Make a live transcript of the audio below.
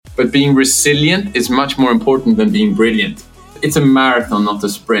But being resilient is much more important than being brilliant. It's a marathon, not a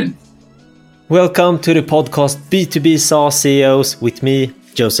sprint. Welcome to the podcast B2B SaaS CEOs with me,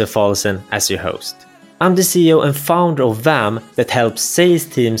 Joseph Olsen, as your host. I'm the CEO and founder of VAM that helps sales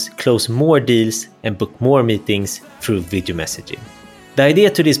teams close more deals and book more meetings through video messaging. The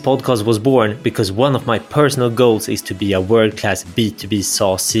idea to this podcast was born because one of my personal goals is to be a world-class B2B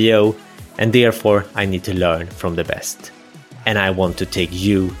SaaS CEO, and therefore I need to learn from the best. And I want to take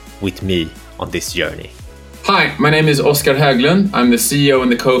you with me on this journey. Hi, my name is Oskar Höglund. I'm the CEO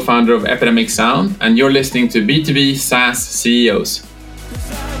and the co-founder of Epidemic Sound, and you're listening to B2B SaaS CEOs.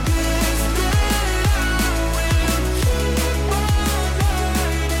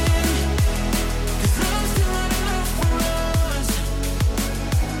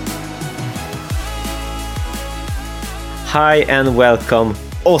 Hi and welcome,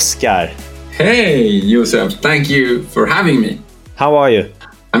 Oskar. Hey, Josef. Thank you for having me. How are you?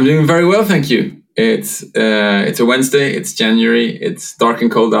 I'm doing very well, thank you. It's a Wednesday, it's January, it's dark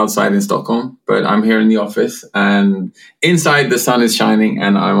and cold outside in Stockholm, but I'm here in the office and inside the sun is shining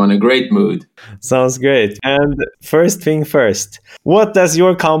and I'm on a great mood. Sounds great. And first thing first, what does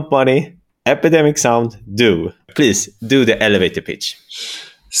your company, Epidemic Sound, do? Please do the elevator pitch.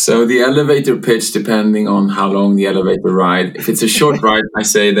 So the elevator pitch, depending on how long the elevator ride, if it's a short ride, I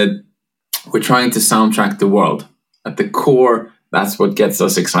say that we're trying to soundtrack the world. At the core, that's what gets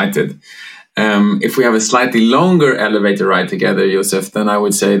us excited. If we have a slightly longer elevator ride together, Josef, then I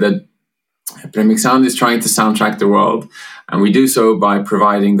would say that Epidemic Sound is trying to soundtrack the world. And we do so by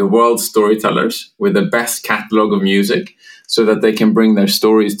providing the world's storytellers with the best catalog of music so that they can bring their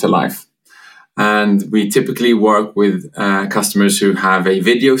stories to life. And we typically work with customers who have a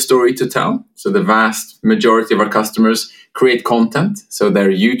video story to tell. So the vast majority of our customers create content. So they're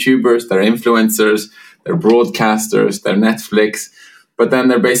YouTubers, they're influencers, they're broadcasters, they're Netflix. But then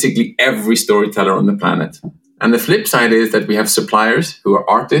they're basically every storyteller on the planet. And the flip side is that we have suppliers who are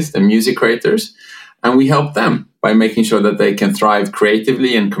artists and music creators. And we help them by making sure that they can thrive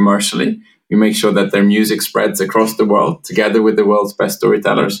creatively and commercially. We make sure that their music spreads across the world together with the world's best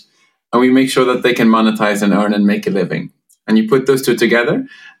storytellers. And we make sure that they can monetize and earn and make a living. And you put those two together,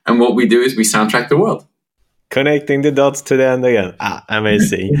 and what we do is we soundtrack the world. Connecting the dots to the end again.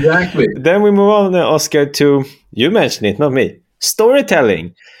 Amazing. Exactly. Then we move on, Oskar, to, you mentioned it, not me,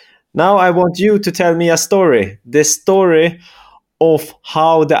 storytelling. Now I want you to tell me a story. The story of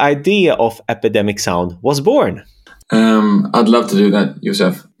how the idea of Epidemic Sound was born. I'd love to do that,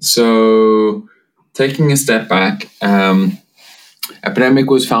 Josef. So taking a step back, Epidemic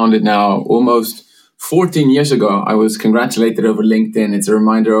was founded now almost 14 years ago. I was congratulated over LinkedIn. It's a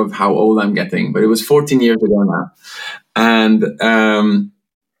reminder of how old I'm getting, but it was 14 years ago now. And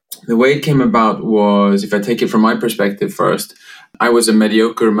the way it came about was, if I take it from my perspective first, I was a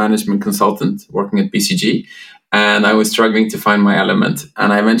mediocre management consultant working at BCG, and I was struggling to find my element.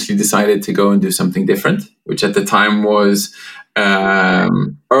 And I eventually decided to go and do something different, which at the time was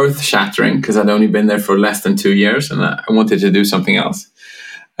earth-shattering because I'd only been there for less than 2 years and I wanted to do something else.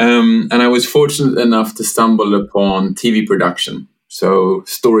 And I was fortunate enough to stumble upon TV production, so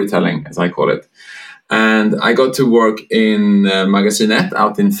storytelling, as I call it. And I got to work in Magasin 1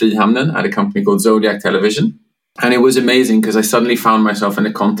 out in Frihamnen at a company called Zodiac Television. And it was amazing because I suddenly found myself in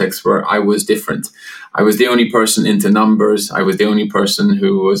a context where I was different. I was the only person into numbers. I was the only person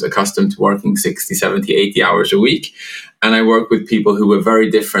who was accustomed to working 60, 70, 80 hours a week. And I worked with people who were very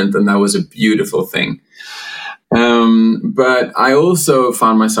different, and that was a beautiful thing. But I also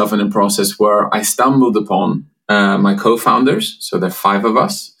found myself in a process where I stumbled upon my co-founders. So there are 5 of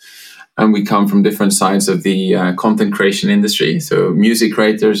us. And we come from different sides of the content creation industry. So music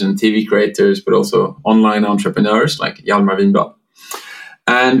creators and TV creators, but also online entrepreneurs like Hjalmar Winblad.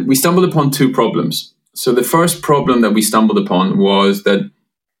 And we stumbled upon 2 problems. So the first problem that we stumbled upon was that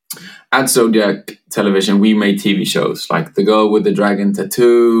at Zodiac Television, we made TV shows like The Girl with the Dragon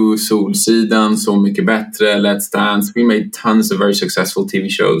Tattoo, Solsidan, Så mycket bättre, Let's Dance. We made tons of very successful TV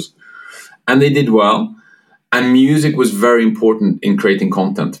shows. And they did well. And music was very important in creating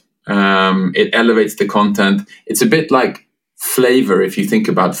content. It elevates the content. It's a bit like flavor if you think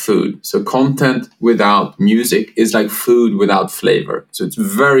about food. So content without music is like food without flavor. So it's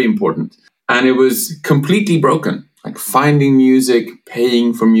very important. And it was completely broken. Like finding music,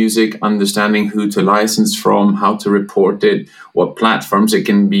 paying for music, understanding who to license from, how to report it, what platforms it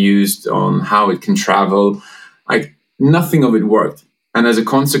can be used on, how it can travel. Like nothing of it worked. And as a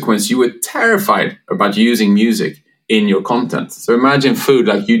consequence, you were terrified about using music in your content. So imagine food,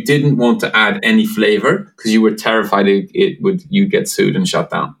 like you didn't want to add any flavor because you were terrified you'd get sued and shut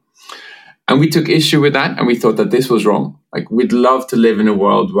down. And we took issue with that, and we thought that this was wrong. Like, we'd love to live in a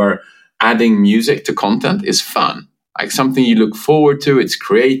world where adding music to content is fun, like something you look forward to. It's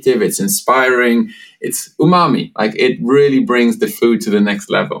creative, it's inspiring, it's umami. Like, it really brings the food to the next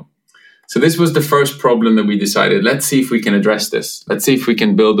level. So this was the first problem that we decided, let's see if we can address this. Let's see if we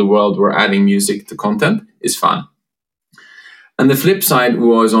can build a world where adding music to content is fun. And the flip side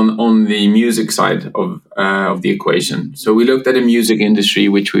was on the music side of the equation. So we looked at a music industry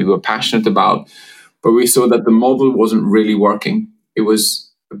which we were passionate about, but we saw that the model wasn't really working. It was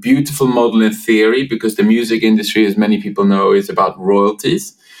a beautiful model in theory, because the music industry, as many people know, is about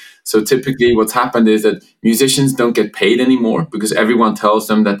royalties. So typically what's happened is that musicians don't get paid anymore because everyone tells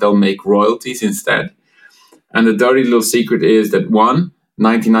them that they'll make royalties instead. And the dirty little secret is that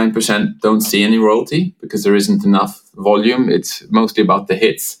 99% don't see any royalty because there isn't enough volume. It's mostly about the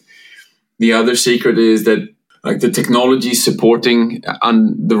hits. The other secret is that, like, the technology supporting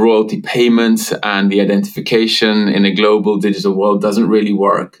the royalty payments and the identification in a global digital world doesn't really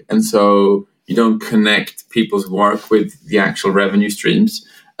work. And so you don't connect people's work with the actual revenue streams.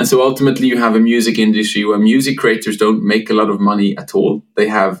 And so ultimately you have a music industry where music creators don't make a lot of money at all. They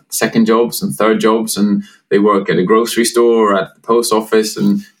have second jobs and third jobs, and they work at a grocery store or at the post office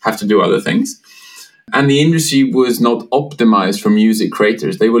and have to do other things. And the industry was not optimized for music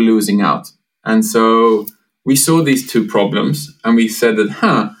creators. They were losing out. And so we saw these two problems, and we said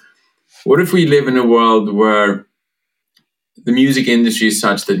that, what if we live in a world where the music industry is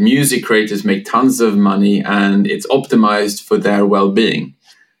such that music creators make tons of money and it's optimized for their well-being?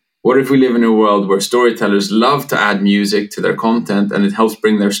 What if we live in a world where storytellers love to add music to their content and it helps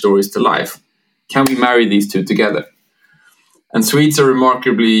bring their stories to life? Can we marry these two together? And Swedes are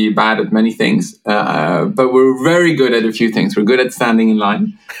remarkably bad at many things, but we're very good at a few things. We're good at standing in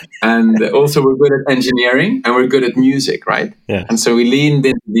line, and also we're good at engineering, and we're good at music, right? Yeah. And so we leaned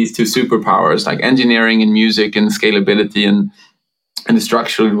into these two superpowers, like engineering and music and scalability and a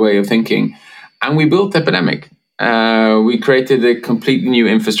structured way of thinking. And we built Epidemic. We created a completely new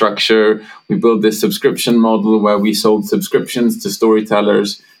infrastructure. We built this subscription model where we sold subscriptions to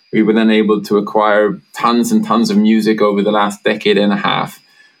storytellers. We were then able to acquire tons and tons of music over the last decade and a half.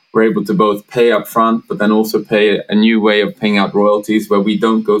 We're able to both pay up front, but then also pay a new way of paying out royalties where we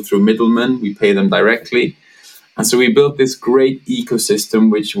don't go through middlemen, we pay them directly. And so we built this great ecosystem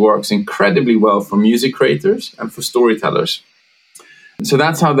which works incredibly well for music creators and for storytellers. So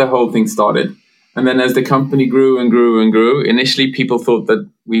that's how the whole thing started. And then as the company grew and grew and grew, initially people thought that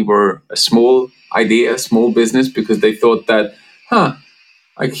we were a small idea, a small business, because they thought that,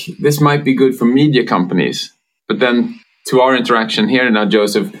 like, this might be good for media companies. But then to our interaction here now,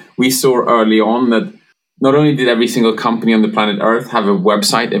 Joseph, we saw early on that not only did every single company on the planet Earth have a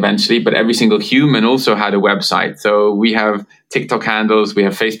website eventually, but every single human also had a website. So we have TikTok handles, we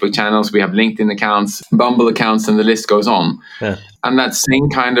have Facebook channels, we have LinkedIn accounts, Bumble accounts, and the list goes on. Yeah. And that same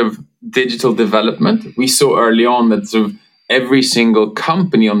kind of digital development, we saw early on that sort of every single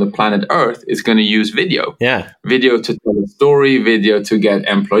company on the planet Earth is going to use video. Yeah. Video to tell a story, video to get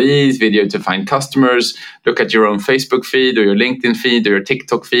employees, video to find customers. Look at your own Facebook feed or your LinkedIn feed or your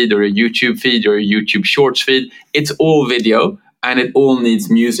TikTok feed or your YouTube feed or your YouTube Shorts feed. It's all video, and it all needs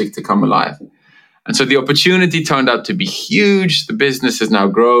music to come alive. And so the opportunity turned out to be huge. The business has now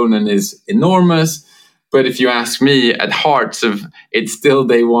grown and is enormous. But if you ask me, at heart, it's still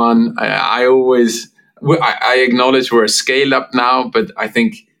day one. I acknowledge we're a scale up now, but I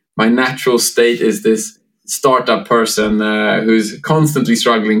think my natural state is this startup person who's constantly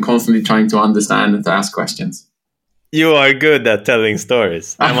struggling, constantly trying to understand and to ask questions. You are good at telling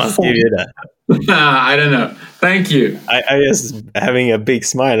stories. I must give you that. I don't know. Thank you. I just having a big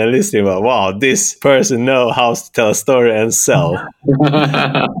smile and listening about, wow, this person knows how to tell a story and sell.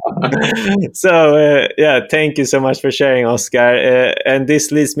 So, thank you so much for sharing, Oscar. And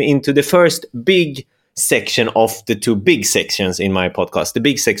this leads me into the first big section of the two big sections in my podcast. The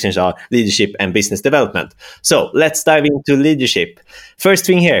big sections are leadership and business development. So let's dive into leadership. First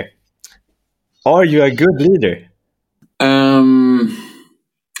thing here, are you a good leader?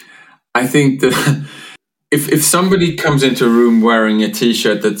 I think that if somebody comes into a room wearing a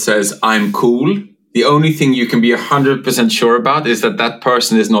t-shirt that says, "I'm cool," the only thing you can be 100% sure about is that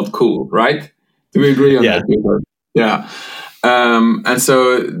person is not cool, right? Do we agree on that? Yeah. And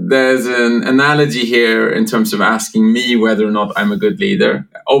so there's an analogy here in terms of asking me whether or not I'm a good leader.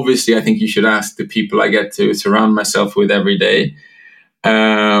 Obviously, I think you should ask the people I get to surround myself with every day.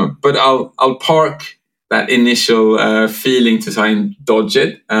 But I'll park that initial feeling to try and dodge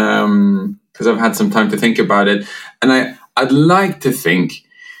it because I've had some time to think about it. And I'd like to think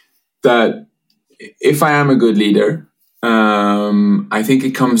that if I am a good leader, I think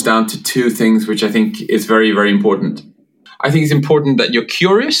it comes down to two things, which I think is very, very important. I think it's important that you're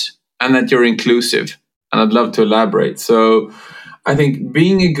curious and that you're inclusive. And I'd love to elaborate. So I think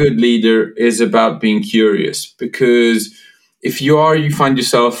being a good leader is about being curious, because if you find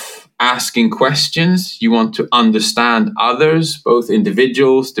yourself asking questions, you want to understand others, both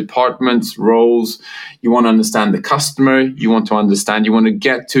individuals, departments, roles. You want to understand the customer. You want to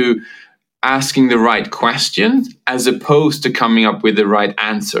get to asking the right question as opposed to coming up with the right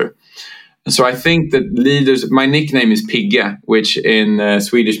answer. And so I think that leaders, my nickname is Pigge, which in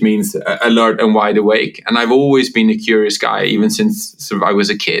Swedish means alert and wide awake. And I've always been a curious guy, even since I was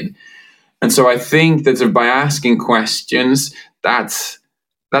a kid. And so I think that by asking questions, that's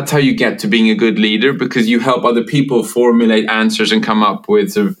how you get to being a good leader, because you help other people formulate answers and come up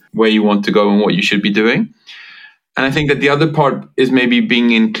with where you want to go and what you should be doing. And I think that the other part is maybe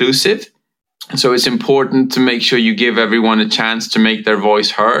being inclusive. So it's important to make sure you give everyone a chance to make their voice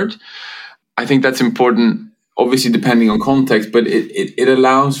heard. I think that's important, obviously depending on context, but it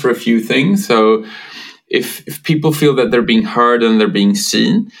allows for a few things. So if people feel that they're being heard and they're being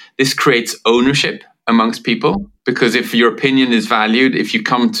seen, this creates ownership amongst people. Because if your opinion is valued, if you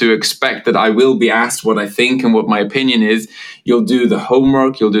come to expect that I will be asked what I think and what my opinion is, you'll do the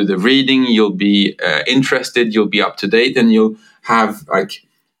homework, you'll do the reading, you'll be interested, you'll be up to date, and you'll have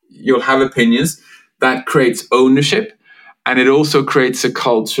opinions. That creates ownership. And it also creates a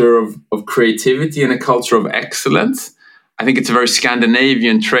culture of creativity and a culture of excellence. I think it's a very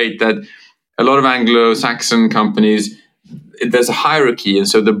Scandinavian trait that a lot of Anglo-Saxon companies, there's a hierarchy. And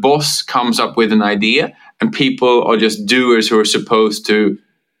so the boss comes up with an idea and people are just doers who are supposed to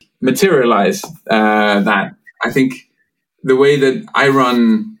materialize that. I think the way that I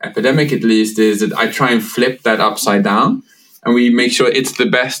run Epidemic, at least, is that I try and flip that upside down. And we make sure it's the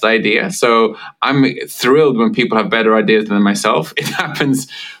best idea. So I'm thrilled when people have better ideas than myself. It happens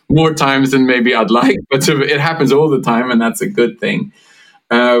more times than maybe I'd like, but it happens all the time, and that's a good thing.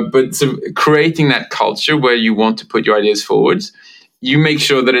 But creating that culture where you want to put your ideas forwards, you make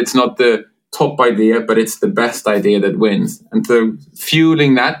sure that it's not the top idea, but it's the best idea that wins. And so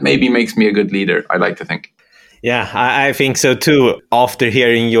fueling that maybe makes me a good leader, I like to think. Yeah, I think so too, after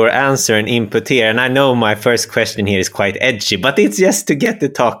hearing your answer and input here. And I know my first question here is quite edgy, but it's just to get the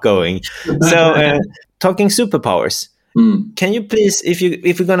talk going. So talking superpowers, can you please, if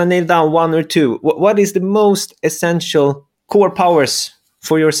you're going to nail down one or two, what is the most essential core powers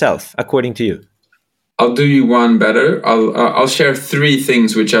for yourself, according to you? I'll do you one better. I'll share three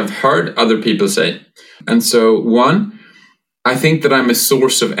things which I've heard other people say. And so one, I think that I'm a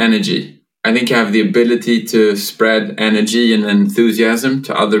source of energy. I think I have the ability to spread energy and enthusiasm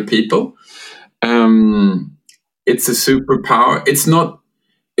to other people. It's a superpower. It's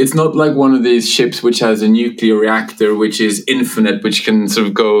not like one of these ships which has a nuclear reactor which is infinite, which can sort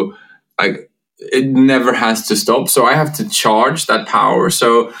of go like it never has to stop. So I have to charge that power.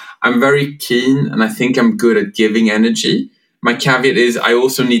 So I'm very keen, and I think I'm good at giving energy. My caveat is I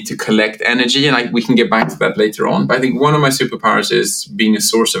also need to collect energy, and we can get back to that later on. But I think one of my superpowers is being a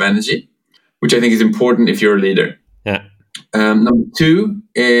source of energy, which I think is important if you're a leader. Yeah. Number two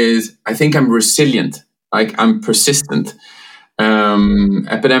is I think I'm resilient. Like I'm persistent.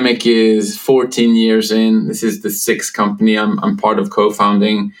 Epidemic is 14 years in. This is the sixth company I'm part of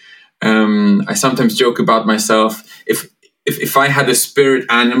co-founding. I sometimes joke about myself. If I had a spirit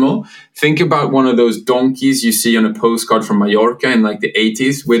animal, think about one of those donkeys you see on a postcard from Mallorca in like the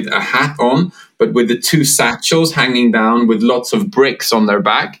 80s with a hat on, but with the two satchels hanging down with lots of bricks on their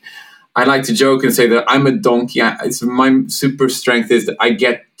back. I like to joke and say that I'm a donkey. My super strength is that I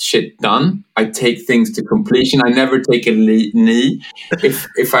get shit done. I take things to completion. I never take a knee.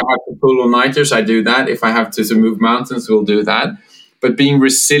 If I have to pull all-nighters, I do that. If I have to move mountains, we'll do that. But being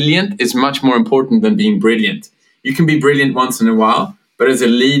resilient is much more important than being brilliant. You can be brilliant once in a while, but as a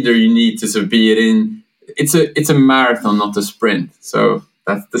leader, you need to sort of be it in. It's a marathon, not a sprint. So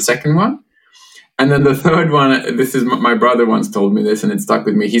that's the second one. And then the third one, this is my brother once told me this and it stuck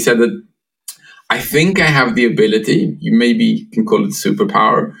with me. He said that I think I have the ability, you maybe can call it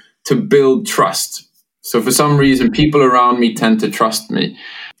superpower, to build trust. So for some reason, people around me tend to trust me.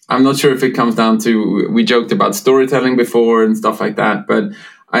 I'm not sure if it comes down to, we joked about storytelling before and stuff like that, but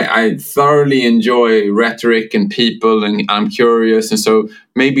I thoroughly enjoy rhetoric and people, and I'm curious. And so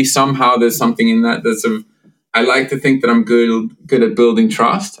maybe somehow there's something in that that's I like to think that I'm good at building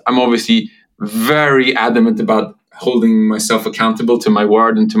trust. I'm obviously very adamant about holding myself accountable to my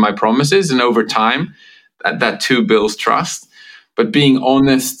word and to my promises. And over time, that too builds trust. But being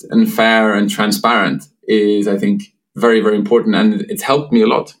honest and fair and transparent is, I think, very, very important. And it's helped me a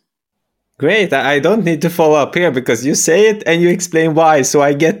lot. Great. I don't need to follow up here because you say it and you explain why. So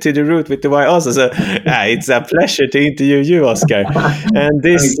I get to the root with the why also. So it's a pleasure to interview you, Oscar. And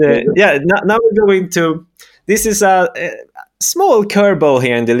this, now we're going to, this is a small curveball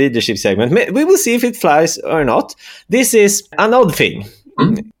here in the leadership segment. We will see if it flies or not. This is an odd thing.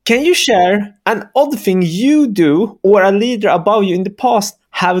 Can you share an odd thing you do or a leader above you in the past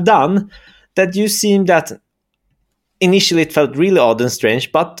have done that you seem that initially it felt really odd and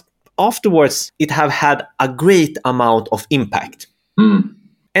strange, but afterwards it have had a great amount of impact?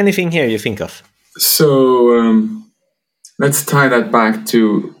 Anything here you think of? So let's tie that back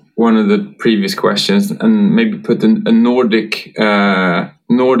to one of the previous questions and maybe put a Nordic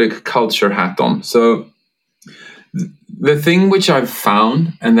culture hat on. So the thing which I've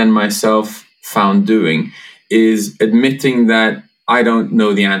found and then myself found doing is admitting that I don't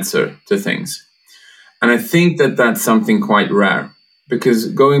know the answer to things. And I think that that's something quite rare, because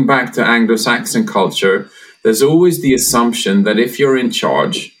going back to Anglo-Saxon culture, there's always the assumption that if you're in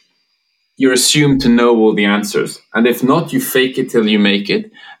charge, you're assumed to know all the answers. And if not, you fake it till you make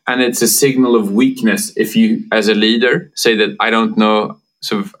it. And it's a signal of weakness if you, as a leader, say that I don't know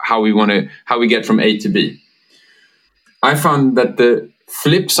sort of how we get from A to B. I found that the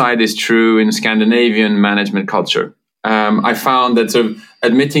flip side is true in Scandinavian management culture. I found that sort of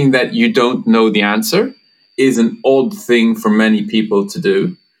admitting that you don't know the answer is an odd thing for many people to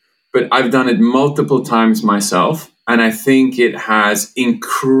do. But I've done it multiple times myself, and I think it has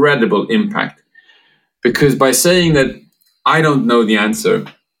incredible impact. Because by saying that I don't know the answer,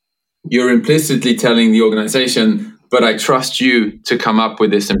 you're implicitly telling the organization, but I trust you to come up with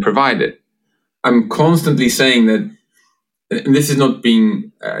this and provide it. I'm constantly saying that, and this is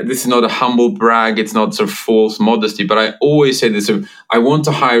not a humble brag, it's not sort of false modesty, but I always say this: I want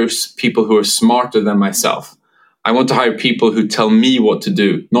to hire people who are smarter than myself. I want to hire people who tell me what to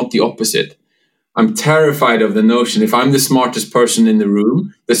do, not the opposite. I'm terrified of the notion if I'm the smartest person in the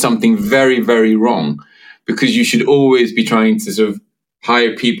room, there's something very, very wrong, because you should always be trying to sort of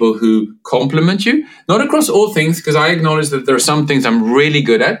hire people who complement you, not across all things, because I acknowledge that there are some things I'm really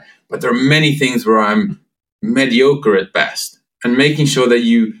good at, but there are many things where I'm mediocre at best. And making sure that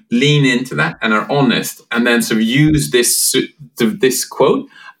you lean into that and are honest, and then sort of use this quote.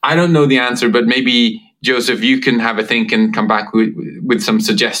 I don't know the answer, but maybe Joseph, you can have a think and come back with some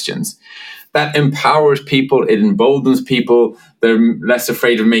suggestions. That empowers people, it emboldens people. They're less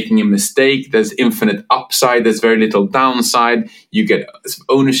afraid of making a mistake. There's infinite upside. There's very little downside. You get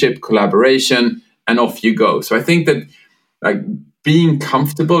ownership, collaboration, and off you go. So I think that being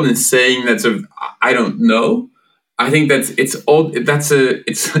comfortable in saying that sort of I don't know, I think it's odd.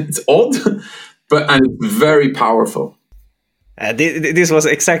 It's odd, but and it's very powerful. This was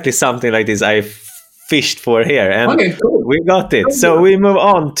exactly something like this I fished for here, and okay, cool. We got it. So we move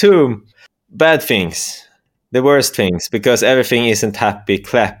on to bad things, the worst things, because everything isn't happy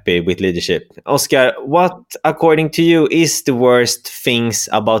clappy with leadership. Oscar, what according to you is the worst things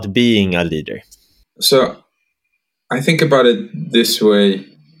about being a leader? So I think about it this way,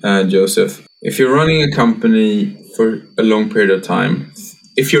 Joseph. If you're running a company for a long period of time,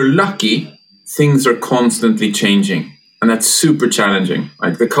 if you're lucky, things are constantly changing. And that's super challenging.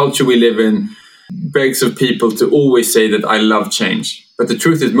 Like the culture we live in begs of people to always say that I love change. But the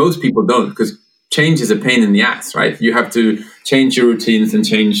truth is most people don't, because change is a pain in the ass, right? You have to change your routines and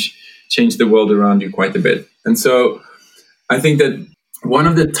change the world around you quite a bit. And so I think that one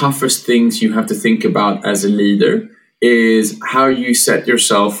of the toughest things you have to think about as a leader is how you set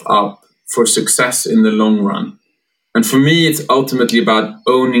yourself up for success in the long run. And for me, it's ultimately about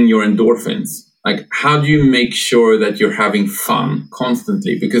owning your endorphins. Like, how do you make sure that you're having fun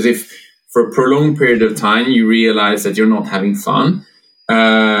constantly? Because if for a prolonged period of time you realize that you're not having fun,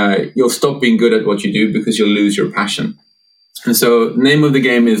 you'll stop being good at what you do because you'll lose your passion. And so, name of the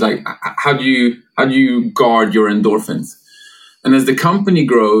game is like, how do you guard your endorphins? And as the company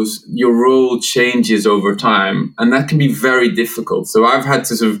grows, your role changes over time, and that can be very difficult. So I've had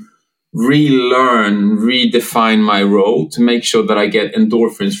to sort of relearn, redefine my role to make sure that I get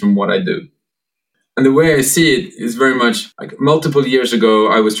endorphins from what I do. And the way I see it is very much like multiple years ago,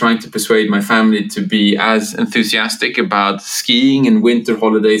 I was trying to persuade my family to be as enthusiastic about skiing and winter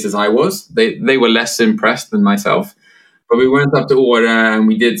holidays as I was. They were less impressed than myself. But we went up to Åre and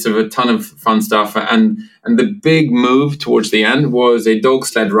we did sort of a ton of fun stuff. And the big move towards the end was a dog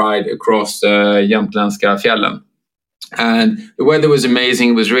sled ride across Jämtländska fjällen. And the weather was amazing.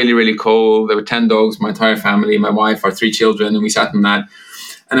 It was really, really cold. There were 10 dogs, my entire family, my wife, our 3 children, and we sat in that.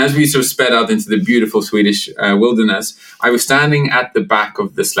 And as we sort of sped out into the beautiful Swedish wilderness, I was standing at the back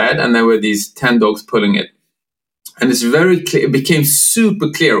of the sled and there were these 10 dogs pulling it. And it's very clear, it became super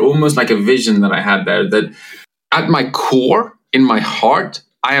clear, almost like a vision that I had there, that at my core, in my heart,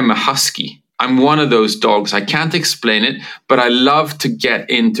 I am a husky. I'm one of those dogs. I can't explain it, but I love to get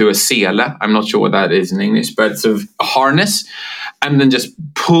into a sele. I'm not sure what that is in English, but sort of a harness, and then just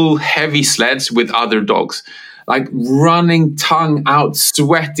pull heavy sleds with other dogs. Like running, tongue out,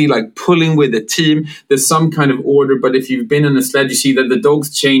 sweaty, like pulling with a team. There's some kind of order, but if you've been in a sled, you see that the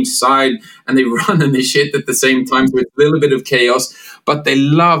dogs change side and they run and they shit at the same time. So it's a little bit of chaos, but they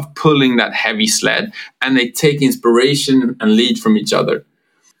love pulling that heavy sled and they take inspiration and lead from each other.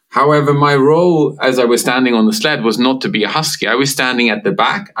 However, my role as I was standing on the sled was not to be a husky. I was standing at the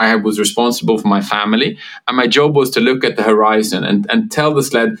back. I was responsible for my family. And my job was to look at the horizon and tell the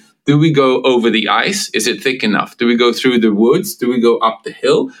sled, do we go over the ice? Is it thick enough? Do we go through the woods? Do we go up the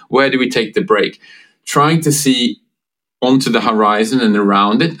hill? Where do we take the break? Trying to see onto the horizon and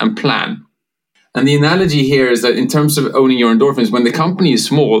around it and plan. And the analogy here is that in terms of owning your endorphins, when the company is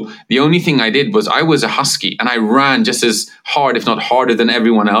small, the only thing I did was I was a husky and I ran just as hard, if not harder than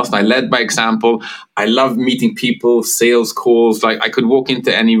everyone else. And I led by example. I loved meeting people, sales calls. Like I could walk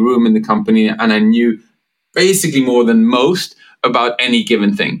into any room in the company and I knew basically more than most about any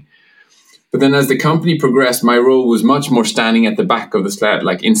given thing. But then as the company progressed, my role was much more standing at the back of the sled,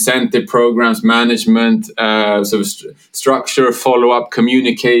 like incentive programs, management, sort of structure, follow-up,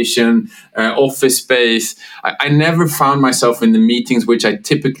 communication, office space. I never found myself in the meetings, which I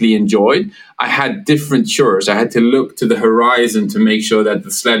typically enjoyed. I had different chores. I had to look to the horizon to make sure that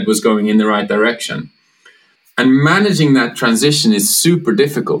the sled was going in the right direction. And managing that transition is super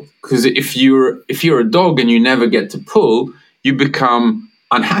difficult because if you're a dog and you never get to pull, you become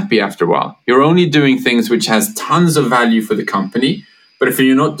unhappy after a while. You're only doing things which has tons of value for the company, but if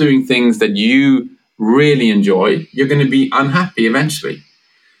you're not doing things that you really enjoy, you're going to be unhappy eventually.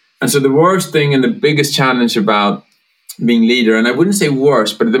 And so the worst thing and the biggest challenge about being leader, and I wouldn't say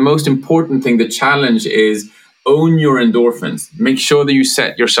worst, but the most important thing, the challenge is own your endorphins. Make sure that you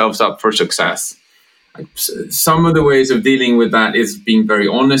set yourselves up for success. Some of the ways of dealing with that is being very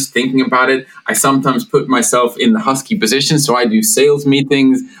honest, thinking about it. I sometimes put myself in the husky position. So I do sales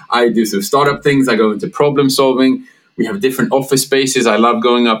meetings. I do some startup things. I go into problem solving. We have different office spaces. I love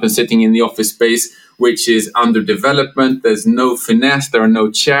going up and sitting in the office space, which is under development. There's no finesse. There are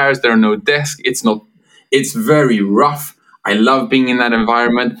no chairs. There are no desks. It's very rough. I love being in that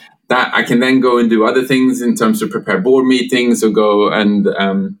environment. That I can then go and do other things in terms of prepare board meetings or go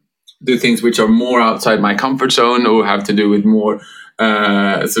and do things which are more outside my comfort zone or have to do with more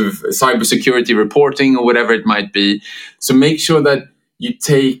sort of cybersecurity reporting or whatever it might be. So make sure that you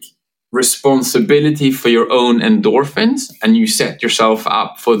take responsibility for your own endorphins and you set yourself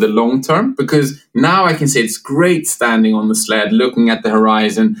up for the long term. Because now I can say it's great standing on the sled, looking at the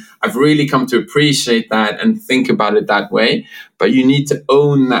horizon. I've really come to appreciate that and think about it that way. But you need to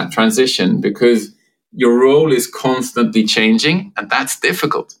own that transition because your role is constantly changing and that's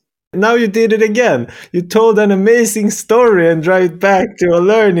difficult. Now you did it again. You told an amazing story and drive it back to a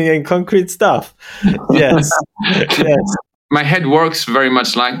learning and concrete stuff. Yes. Yes. My head works very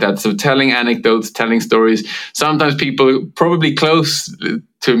much like that. So telling anecdotes, telling stories. Sometimes people probably close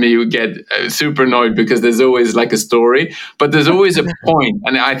to me would get super annoyed because there's always like a story, but there's always a point.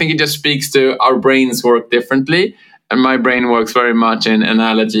 And I think it just speaks to our brains work differently. And my brain works very much in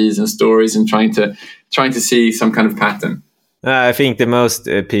analogies and stories and trying to see some kind of pattern. I think the most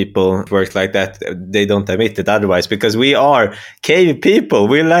people work like that. They don't admit it otherwise because we are cave people.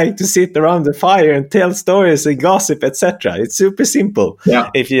 We like to sit around the fire and tell stories and gossip, etc. It's super simple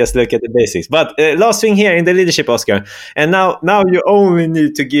if you just look at the basics. But last thing here in the leadership, Oscar. And now you only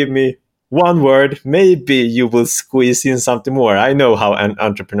need to give me one word. Maybe you will squeeze in something more. I know how an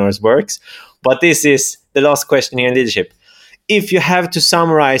entrepreneur works. But this is the last question here in leadership. If you have to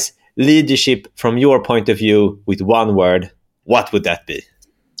summarize leadership from your point of view with one word, what would that be?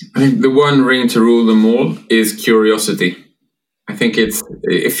 I think the one ring to rule them all is curiosity. I think it's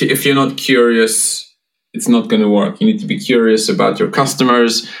if you're not curious, it's not going to work. You need to be curious about your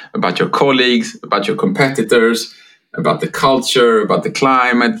customers, about your colleagues, about your competitors, about the culture, about the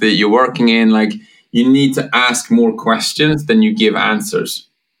climate that you're working in. Like you need to ask more questions than you give answers.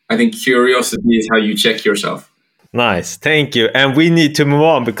 I think curiosity is how you check yourself. Nice, thank you. And we need to move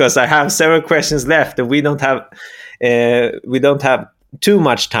on because I have several questions left, and we don't have too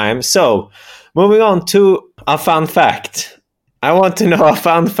much time. So, moving on to a fun fact. I want to know a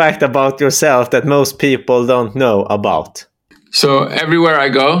fun fact about yourself that most people don't know about. So, everywhere I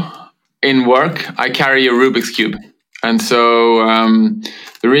go in work, I carry a Rubik's Cube. And so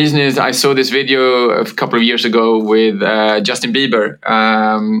the reason is I saw this video a couple of years ago with Justin Bieber,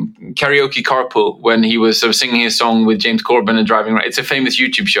 karaoke carpool, when he was sort of singing his song with James Corbin and driving around. It's a famous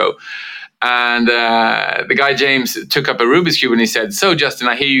YouTube show. And the guy, James, took up a Rubik's Cube and he said, "So, Justin,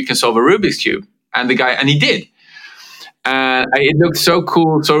 I hear you can solve a Rubik's Cube." And he did. And it looked so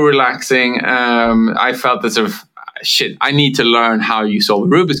cool, so relaxing. I felt that sort of, shit, I need to learn how you solve a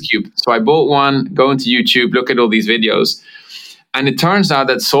Rubik's Cube. So I bought one, go into YouTube, look at all these videos. And it turns out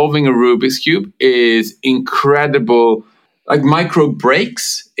that solving a Rubik's Cube is incredible. Like micro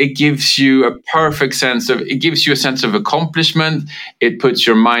breaks, it gives you a sense of accomplishment. It puts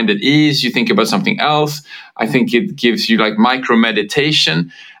your mind at ease. You think about something else. I think it gives you like micro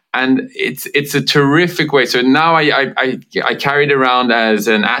meditation. And it's a terrific way. So now I carry it around as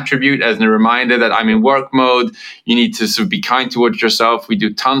an attribute, as a reminder that I'm in work mode. You need to sort of be kind towards yourself. We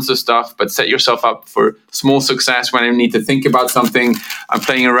do tons of stuff, but set yourself up for small success. When I need to think about something, I'm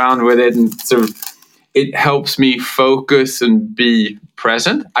playing around with it, and sort of it helps me focus and be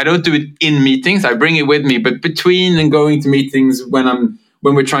present. I don't do it in meetings. I bring it with me, but between and going to meetings when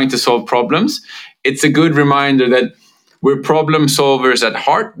we're trying to solve problems, it's a good reminder that we're problem solvers at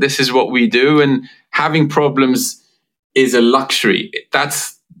heart. This is what we do. And having problems is a luxury.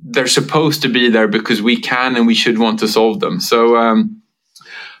 They're supposed to be there because we can and we should want to solve them. So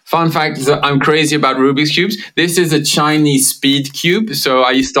fun fact is that I'm crazy about Rubik's Cubes. This is a Chinese speed cube. So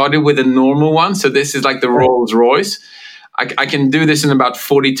I started with a normal one. So this is like the Rolls Royce. I can do this in about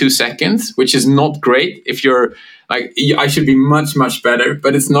 42 seconds, which is not great. If you're like, I should be much, much better,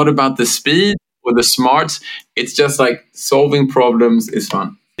 but it's not about the speed or the smarts. It's just like solving problems is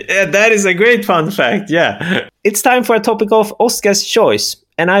fun. Yeah, that is a great fun fact. Yeah. It's time for a topic of Oscar's choice.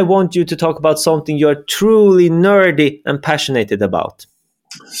 And I want you to talk about something you're truly nerdy and passionate about.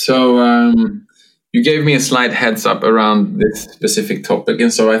 So you gave me a slight heads up around this specific topic.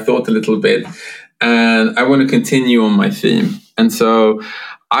 And so I thought a little bit, and I want to continue on my theme. And so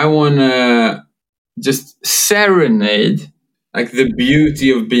I want to just serenade like the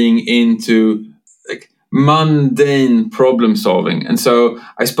beauty of being into like mundane problem solving. And so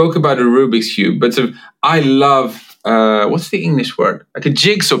I spoke about a Rubik's Cube, but I love, what's the English word? Like a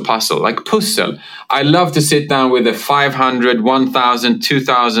jigsaw puzzle, like puzzle. I love to sit down with a 500, 1,000,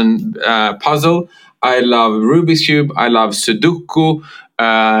 2,000 puzzle. I love Rubik's Cube. I love Sudoku.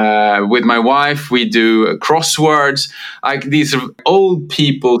 With my wife, we do crosswords, like these old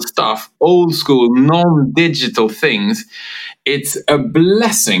people stuff, old school, non-digital things. It's a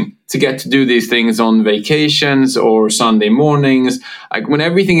blessing to get to do these things on vacations or Sunday mornings. Like when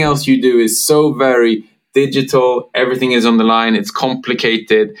everything else you do is so very digital, everything is on the line, it's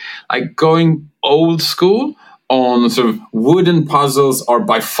complicated. Like going old school on sort of wooden puzzles are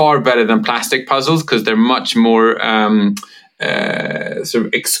by far better than plastic puzzles because they're much more sort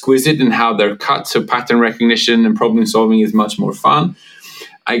of exquisite in how they're cut. So pattern recognition and problem solving is much more fun.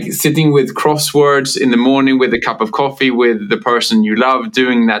 Like sitting with crosswords in the morning with a cup of coffee with the person you love,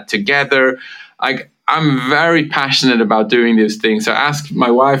 doing that together. Like I'm very passionate about doing these things. So ask my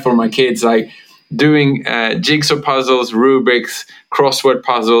wife or my kids, like doing jigsaw puzzles, Rubik's, crossword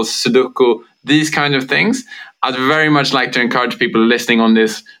puzzles, Sudoku, these kind of things. I'd very much like to encourage people listening on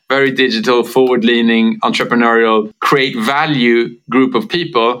this very digital, forward-leaning, entrepreneurial, create value group of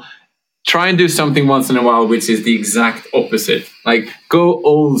people. Try and do something once in a while, which is the exact opposite. Like go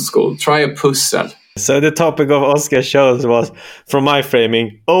old school, try a puzzle. So the topic of Oscar's shows was, from my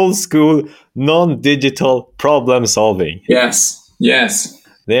framing, old school, non-digital problem solving. Yes.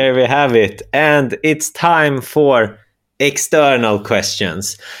 There we have it. And it's time for external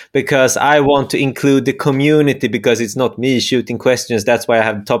questions, because I want to include the community, because it's not me shooting questions. That's why I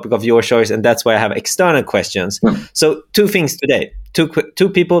have the topic of your choice, and that's why I have external questions. So two things today, two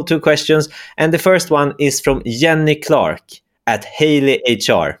people, two questions. And the first one is from Jenny Clark at Haley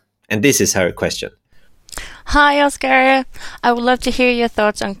HR. And this is her question. Hi, Oscar. I would love to hear your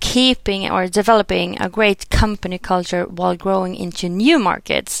thoughts on keeping or developing a great company culture while growing into new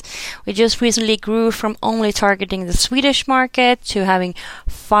markets. We just recently grew from only targeting the Swedish market to having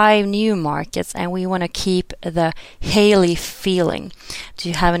 5 new markets, and we want to keep the Haley feeling. Do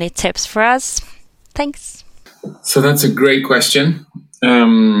you have any tips for us? Thanks. So that's a great question.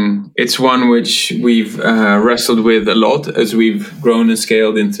 It's one which we've wrestled with a lot as we've grown and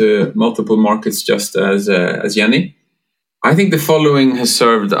scaled into multiple markets, just as Jenny. I think the following has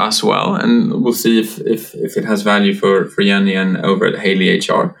served us well, and we'll see if it has value for Jenny and over at Haley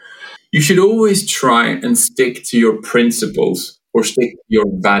HR. You should always try and stick to your principles or stick to your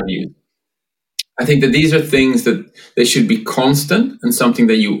values. I think that these are things that they should be constant and something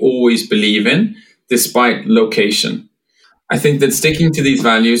that you always believe in, despite location. I think that sticking to these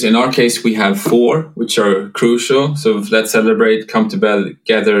values, in our case, we have 4, which are crucial. So let's celebrate, come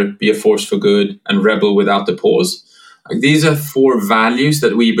together, be a force for good, and rebel without the pause. Like, these are 4 values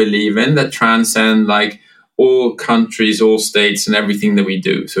that we believe in that transcend like all countries, all states, and everything that we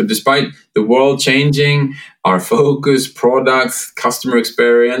do. So despite the world changing, our focus, products, customer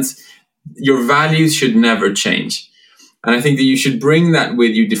experience, your values should never change. And I think that you should bring that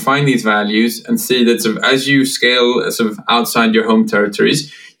with you, define these values, and see that sort of as you scale sort of outside your home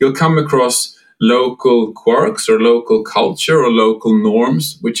territories, you'll come across local quirks or local culture or local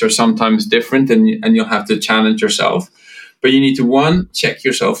norms, which are sometimes different, and you'll have to challenge yourself. But you need to, 1, check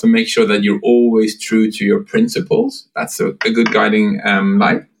yourself and make sure that you're always true to your principles. That's a good guiding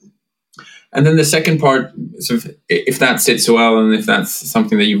light. And then the second part, sort of, if that sits well and if that's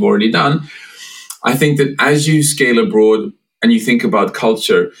something that you've already done, I think that as you scale abroad and you think about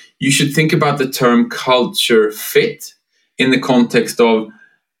culture, you should think about the term culture fit in the context of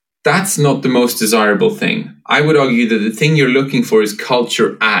that's not the most desirable thing. I would argue that the thing you're looking for is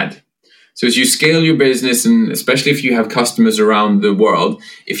culture add. So as you scale your business, and especially if you have customers around the world,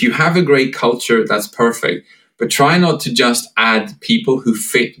 if you have a great culture, that's perfect. But try not to just add people who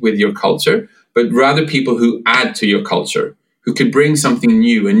fit with your culture, but rather people who add to your culture, who could bring something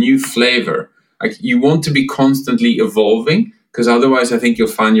new, a new flavor. Like, you want to be constantly evolving, because otherwise I think you'll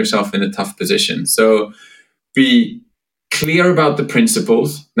find yourself in a tough position. So be clear about the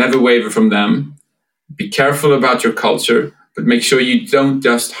principles, never waver from them. Be careful about your culture, but make sure you don't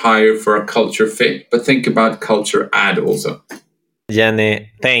just hire for a culture fit, but think about culture add also. Jenny,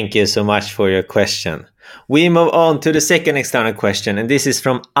 thank you so much for your question. We move on to the second external question, and this is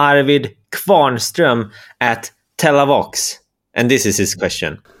from Arvid Kvarnström at Telavox. And this is his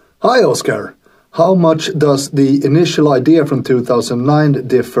question. Hi, Oscar. How much does the initial idea from 2009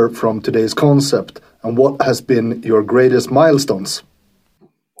 differ from today's concept? And what has been your greatest milestones?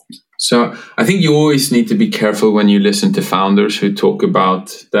 So I think you always need to be careful when you listen to founders who talk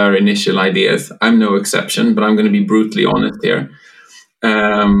about their initial ideas. I'm no exception, but I'm going to be brutally honest here.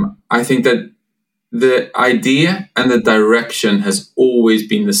 I think that the idea and the direction has always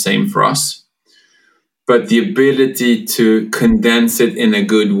been the same for us. But the ability to condense it in a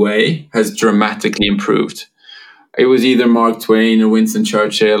good way has dramatically improved. It was either Mark Twain or Winston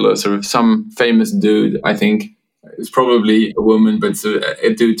Churchill or sort of some famous dude, I think. It's probably a woman, but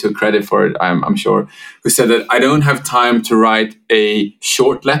a dude took credit for it, I'm sure, who said that I don't have time to write a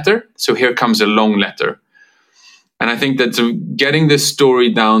short letter, so here comes a long letter. And I think that getting this story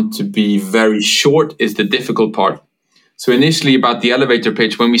down to be very short is the difficult part. So initially, about the elevator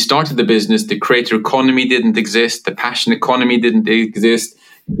pitch, when we started the business, the creator economy didn't exist, the passion economy didn't exist,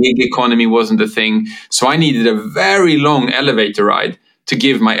 gig economy wasn't a thing. So I needed a very long elevator ride to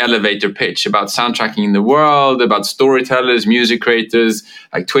give my elevator pitch about soundtracking in the world, about storytellers, music creators.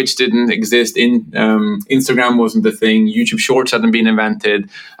 Like, Twitch didn't exist, Instagram wasn't a thing, YouTube Shorts hadn't been invented.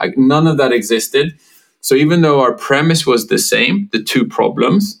 Like, none of that existed. So even though our premise was the same, the 2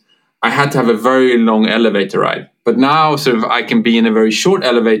 problems, I had to have a very long elevator ride. But now sort of I can be in a very short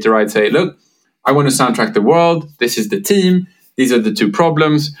elevator ride, say, look, I want to soundtrack the world. This is the team. These are the 2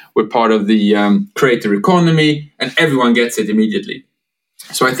 problems. We're part of the creator economy, and everyone gets it immediately.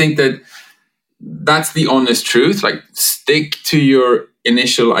 So I think that that's the honest truth. Like, stick to your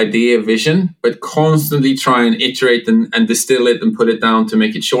initial idea, vision, but constantly try and iterate and distill it and put it down to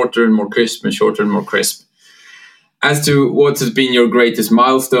make it shorter and more crisp and shorter and more crisp. As to what has been your greatest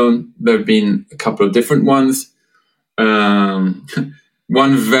milestone, there have been a couple of different ones.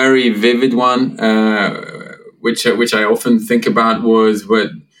 One very vivid one, which I often think about, was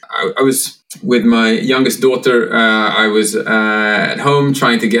when I was with my youngest daughter. I was at home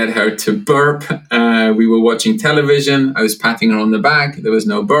trying to get her to burp. We were watching television. I was patting her on the back. There was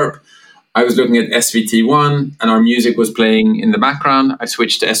no burp. I was looking at SVT1 and our music was playing in the background. I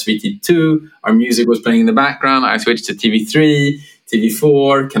switched to SVT2. Our music was playing in the background. I switched to TV3,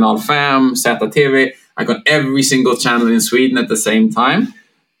 TV4, Kanal 5, ZTV. I got every single channel in Sweden at the same time.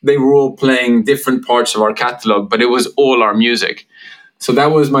 They were all playing different parts of our catalog, but it was all our music. So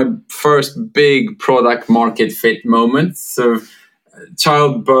that was my first big product market fit moment. So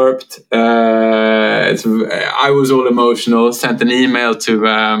child burped. I was all emotional. Sent an email to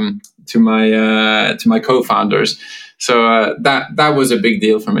my co-founders. So that was a big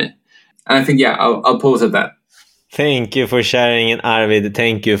deal for me. And I think I'll pause at that. Thank you for sharing, and Arvid,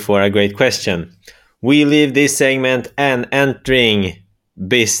 thank you for a great question. We leave this segment and entering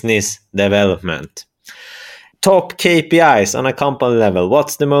business development. Top KPIs on a company level.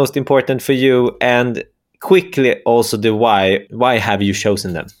 What's the most important for you? And quickly also the why. Why have you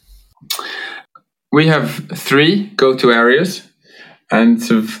chosen them? we have 3 go-to areas, and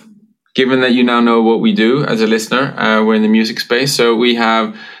sort of, given that you now know what we do as a listener, we're in the music space. So we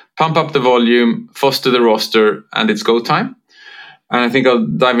have pump up the volume, foster the roster, and it's go time. And I think I'll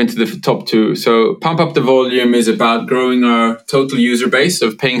dive into the top 2. So pump up the volume is about growing our total user base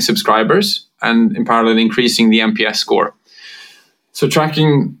of paying subscribers and in parallel increasing the NPS score. So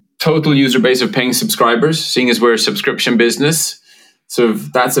tracking total user base of paying subscribers, seeing as we're a subscription business, so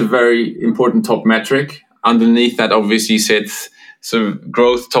that's a very important top metric. Underneath that obviously sits sort of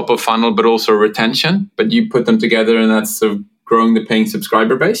growth, top of funnel, but also retention. But you put them together and that's sort of growing the paying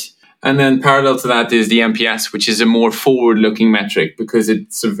subscriber base. And then parallel to that is the NPS, which is a more forward-looking metric because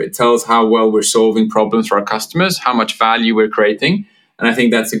it tells how well we're solving problems for our customers, how much value we're creating. And I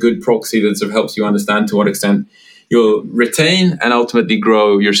think that's a good proxy that sort of helps you understand to what extent you'll retain and ultimately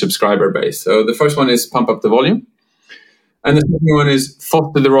grow your subscriber base. So the first one is pump up the volume. And the second one is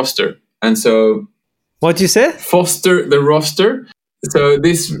foster the roster. And so... What do you say? Foster the roster. So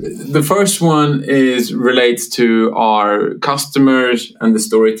the first one relates to our customers and the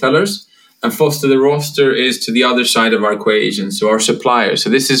storytellers, and foster the roster is to the other side of our equation, so our suppliers. So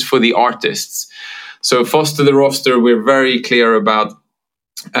this is for the artists. So foster the roster, we're very clear about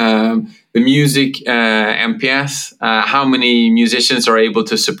the music NPS, how many musicians are able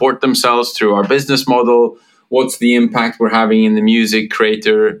to support themselves through our business model, what's the impact we're having in the music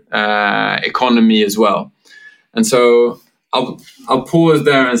creator economy as well. And so I'll pause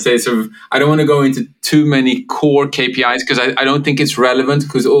there and say sort of I don't want to go into too many core KPIs because I don't think it's relevant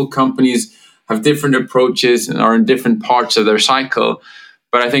because all companies have different approaches and are in different parts of their cycle.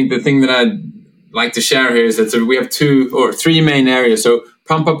 But I think the thing that I'd like to share here is that sort of we have 2 or 3 main areas. So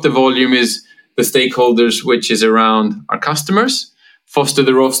pump up the volume is the stakeholders, which is around our customers. Foster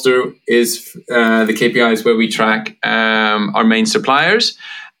the roster is the KPIs where we track our main suppliers.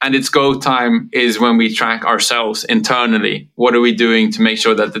 And its go time is when we track ourselves internally. What are we doing to make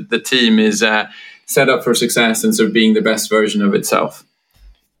sure that the team is set up for success and sort of being the best version of itself?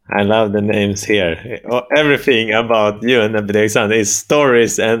 I love the names here. Everything about you and Epidemic is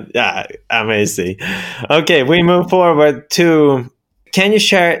stories and amazing. Okay, we move forward to, can you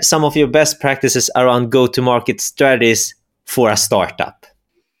share some of your best practices around go-to-market strategies for a startup?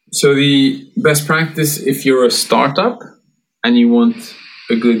 So the best practice if you're a startup and you want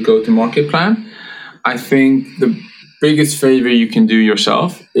a good go-to-market plan, I think the biggest favor you can do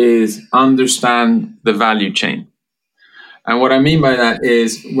yourself is understand the value chain. And what I mean by that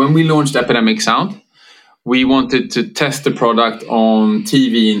is when we launched Epidemic Sound, we wanted to test the product on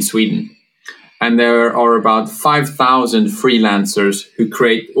TV in Sweden. And there are about 5,000 freelancers who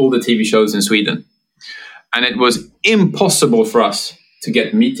create all the TV shows in Sweden. And it was impossible for us to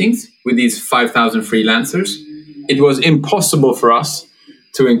get meetings with these 5,000 freelancers. It was impossible for us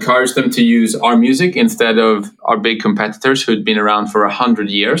to encourage them to use our music instead of our big competitors who'd been around for 100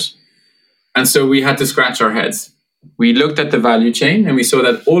 years. And so we had to scratch our heads. We looked at the value chain and we saw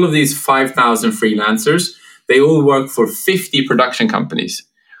that all of these 5,000 freelancers, they all work for 50 production companies.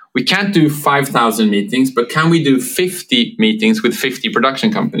 We can't do 5,000 meetings, but can we do 50 meetings with 50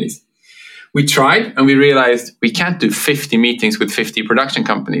 production companies? We tried and we realized we can't do 50 meetings with 50 production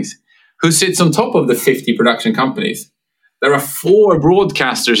companies. Who sits on top of the 50 production companies? There are 4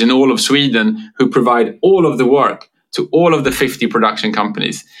 broadcasters in all of Sweden who provide all of the work to all of the 50 production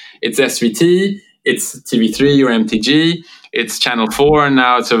companies. It's SVT, it's TV3 or MTG, it's Channel 4, and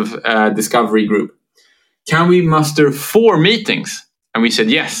now it's of Discovery Group. Can we muster 4 meetings? And we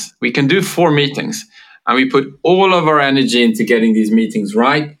said, yes, we can do 4 meetings. And we put all of our energy into getting these meetings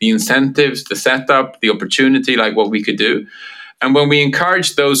right, the incentives, the setup, the opportunity, like what we could do. And when we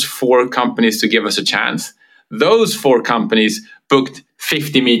encouraged those 4 companies to give us a chance, those 4 companies booked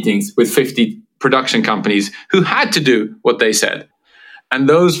 50 meetings with 50 production companies who had to do what they said. And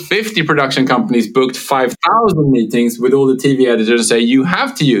those 50 production companies booked 5,000 meetings with all the TV editors and say, you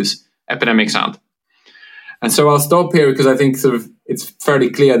have to use Epidemic Sound. And so I'll stop here because I think sort of it's fairly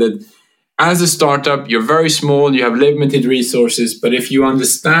clear that as a startup, you're very small, you have limited resources, but if you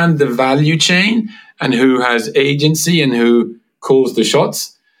understand the value chain and who has agency and who calls the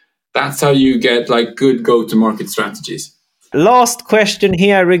shots, that's how you get like good go-to-market strategies. Last question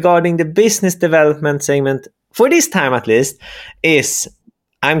here regarding the business development segment, for this time at least, is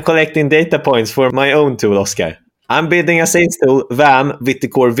I'm collecting data points for my own tool, Oscar. I'm building a sales tool, VAM, with the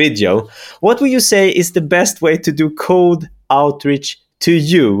core video. What would you say is the best way to do cold outreach to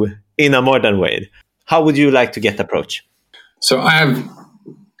you in a modern way? How would you like to get approach? So I have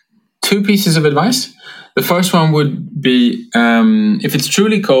 2 pieces of advice. The first one would be, if it's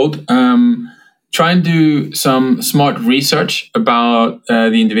truly cold, try and do some smart research about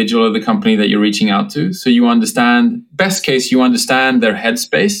the individual or the company that you're reaching out to. So you understand, best case, you understand their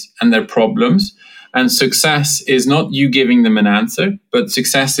headspace and their problems. And success is not you giving them an answer, but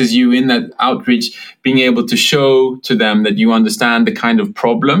success is you in that outreach being able to show to them that you understand the kind of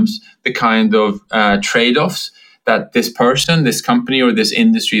problems, the kind of trade-offs that this person, this company, or this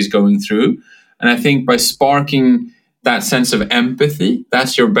industry is going through. And I think by sparking that sense of empathy,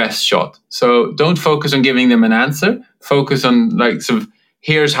 that's your best shot. So don't focus on giving them an answer. Focus on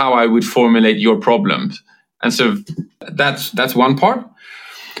here's how I would formulate your problems. And so that's one part.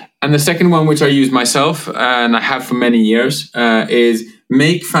 And the second one, which I use myself and I have for many years, is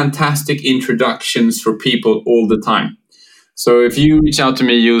make fantastic introductions for people all the time. So if you reach out to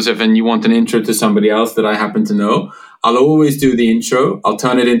me, Josef, and you want an intro to somebody else that I happen to know, I'll always do the intro. I'll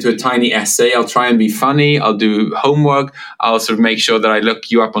turn it into a tiny essay. I'll try and be funny. I'll do homework. I'll sort of make sure that I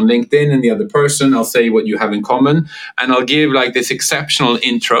look you up on LinkedIn and the other person. I'll say what you have in common. And I'll give this exceptional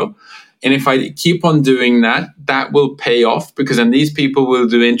intro. And if I keep on doing that, that will pay off, because then these people will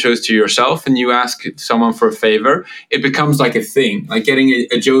do intros to yourself and you ask someone for a favor. It becomes like a thing. Like getting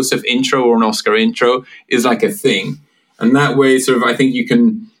a Josef intro or an Oscar intro is like a thing. And that way, I think you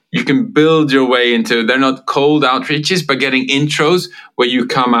can build your way into, they're not cold outreaches, but getting intros where you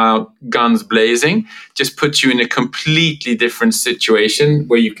come out guns blazing just puts you in a completely different situation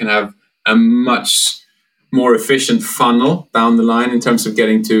where you can have a much more efficient funnel down the line in terms of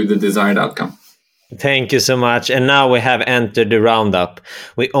getting to the desired outcome. Thank you so much. And now we have entered the roundup.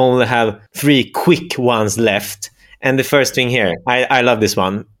 We only have 3 quick ones left. And the first thing here, I love this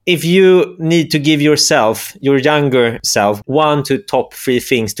one. If you need to give yourself, your younger self, 1 to top 3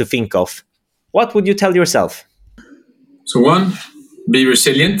 things to think of, what would you tell yourself? So 1, be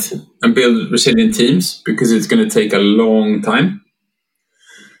resilient and build resilient teams, because it's going to take a long time.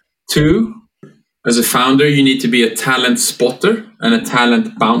 2, as a founder, you need to be a talent spotter and a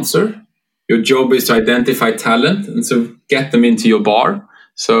talent bouncer. Your job is to identify talent and so get them into your bar.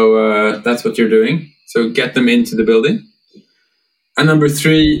 So that's what you're doing. So get them into the building. And number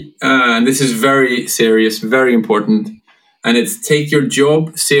 3, and this is very serious, very important, and it's take your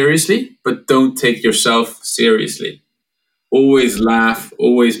job seriously, but don't take yourself seriously. Always laugh,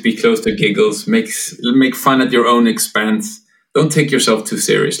 always be close to giggles, make fun at your own expense. Don't take yourself too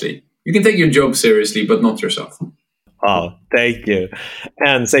seriously. You can take your job seriously, but not yourself. Oh, thank you.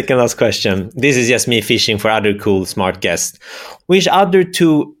 And second last question. This is just me fishing for other cool, smart guests. Which other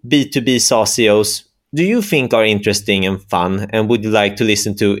 2 B2B SaaS CEOs do you think are interesting and fun, and would you like to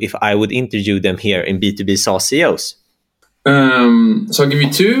listen to if I would interview them here in B2B SaaS CEOs? So I'll give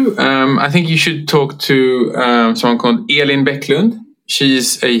you 2. I think you should talk to someone called Elin Bäcklund.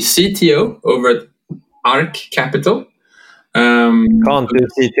 She's a CTO over at Arc Capital. Can't do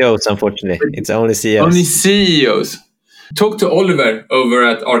CTOs, unfortunately. It's only CEOs. Only CEOs. Talk to Oliver over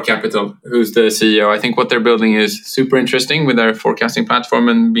at Arc Capital, who's the CEO. I think what they're building is super interesting with their forecasting platform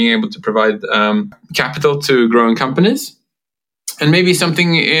and being able to provide capital to growing companies. And maybe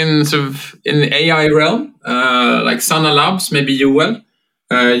something in the AI realm, like Sana Labs, maybe Joel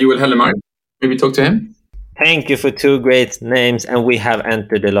Hellemark. Maybe talk to him. Thank you for 2 great names, and we have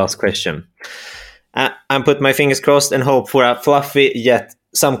entered the last question. I'm put my fingers crossed and hope for a fluffy yet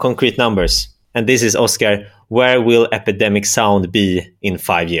some concrete numbers. And this is Oscar. Where will Epidemic Sound be in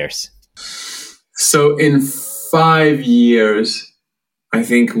 5 years? So in 5 years, I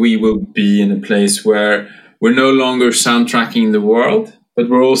think we will be in a place where we're no longer soundtracking the world, but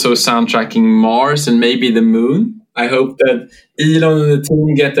we're also soundtracking Mars and maybe the moon. I hope that Elon and the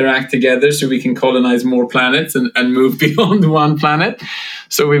team get their act together so we can colonize more planets and move beyond one planet.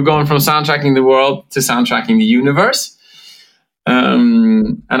 So we've gone from soundtracking the world to soundtracking the universe.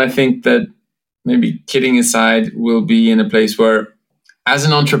 And I think that, maybe kidding aside, we'll be in a place where, as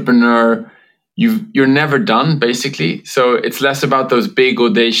an entrepreneur, you're never done, basically. So it's less about those big,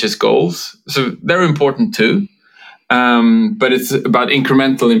 audacious goals. So they're important too. But it's about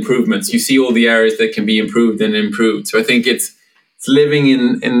incremental improvements. You see all the areas that can be improved and improved. So I think it's living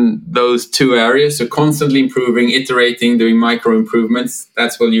in those 2 areas. So constantly improving, iterating, doing micro improvements.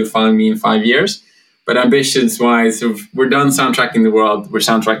 That's where you'll find me in 5 years. But ambitions-wise, we're done soundtracking the world. We're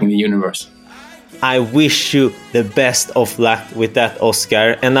soundtracking the universe. I wish you the best of luck with that,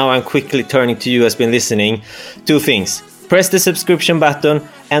 Oscar. And now I'm quickly turning to you who has been listening. 2 things. Press the subscription button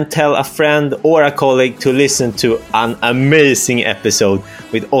and tell a friend or a colleague to listen to an amazing episode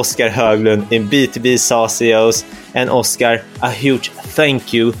with Oscar Höglund in B2B SaaS CEOs. And Oscar, a huge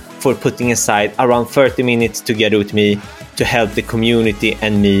thank you for putting aside around 30 minutes together with me to help the community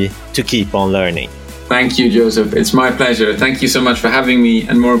and me to keep on learning. Thank you, Joseph. It's my pleasure. Thank you so much for having me.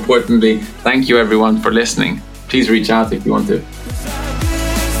 And more importantly, thank you everyone for listening. Please reach out if you want to.